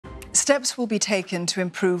Steps will be taken to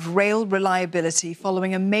improve rail reliability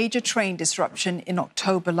following a major train disruption in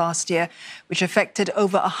October last year, which affected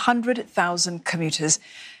over 100,000 commuters.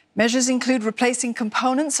 Measures include replacing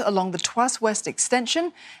components along the Tuas West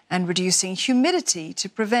Extension and reducing humidity to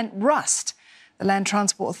prevent rust. The Land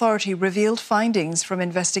Transport Authority revealed findings from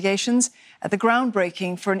investigations at the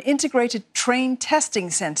groundbreaking for an integrated train testing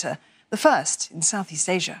centre, the first in Southeast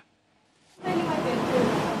Asia.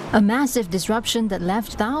 A massive disruption that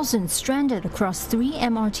left thousands stranded across 3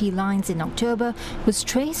 MRT lines in October was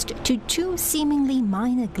traced to 2 seemingly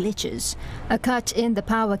minor glitches. A cut in the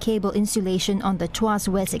power cable insulation on the Tuas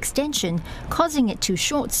West Extension, causing it to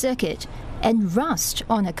short-circuit, and rust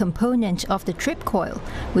on a component of the trip coil,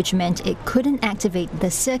 which meant it couldn't activate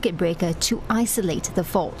the circuit breaker to isolate the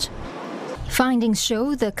fault. Findings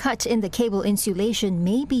show the cut in the cable insulation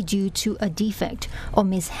may be due to a defect or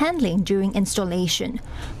mishandling during installation,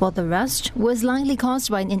 while the rust was likely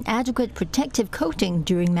caused by an inadequate protective coating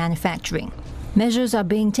during manufacturing. Measures are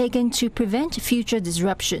being taken to prevent future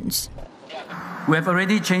disruptions. We have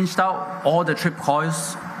already changed out all the trip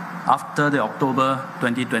coils after the October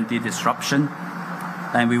 2020 disruption,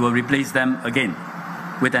 and we will replace them again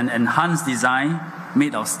with an enhanced design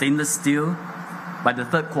made of stainless steel by the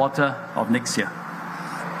third quarter of next year.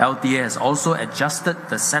 LTA has also adjusted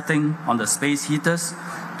the setting on the space heaters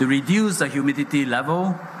to reduce the humidity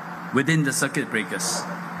level within the circuit breakers,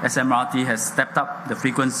 as MRT has stepped up the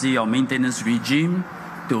frequency of maintenance regime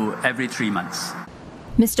to every 3 months.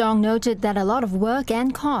 Mr. Ong noted that a lot of work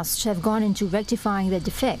and costs have gone into rectifying the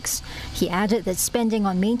defects. He added that spending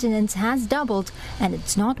on maintenance has doubled and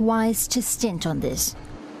it's not wise to stint on this.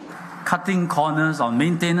 Cutting corners on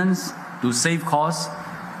maintenance to save costs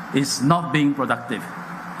is not being productive.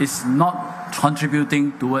 It's not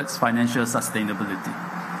contributing towards financial sustainability,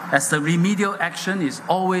 as the remedial action is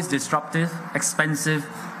always disruptive, expensive,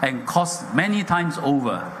 and costs many times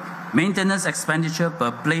over. Maintenance expenditure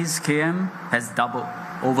per placed km has doubled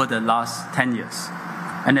over the last 10 years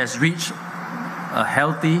and has reached a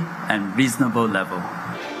healthy and reasonable level.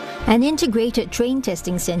 An integrated train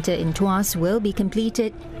testing centre in Tuas will be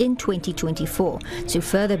completed in 2024 to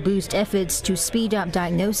further boost efforts to speed up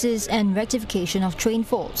diagnosis and rectification of train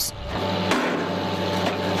faults.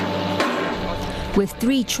 With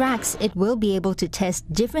 3 tracks, it will be able to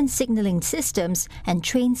test different signalling systems and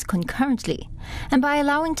trains concurrently. And by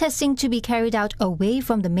allowing testing to be carried out away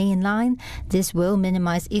from the main line, this will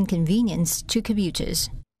minimize inconvenience to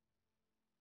commuters.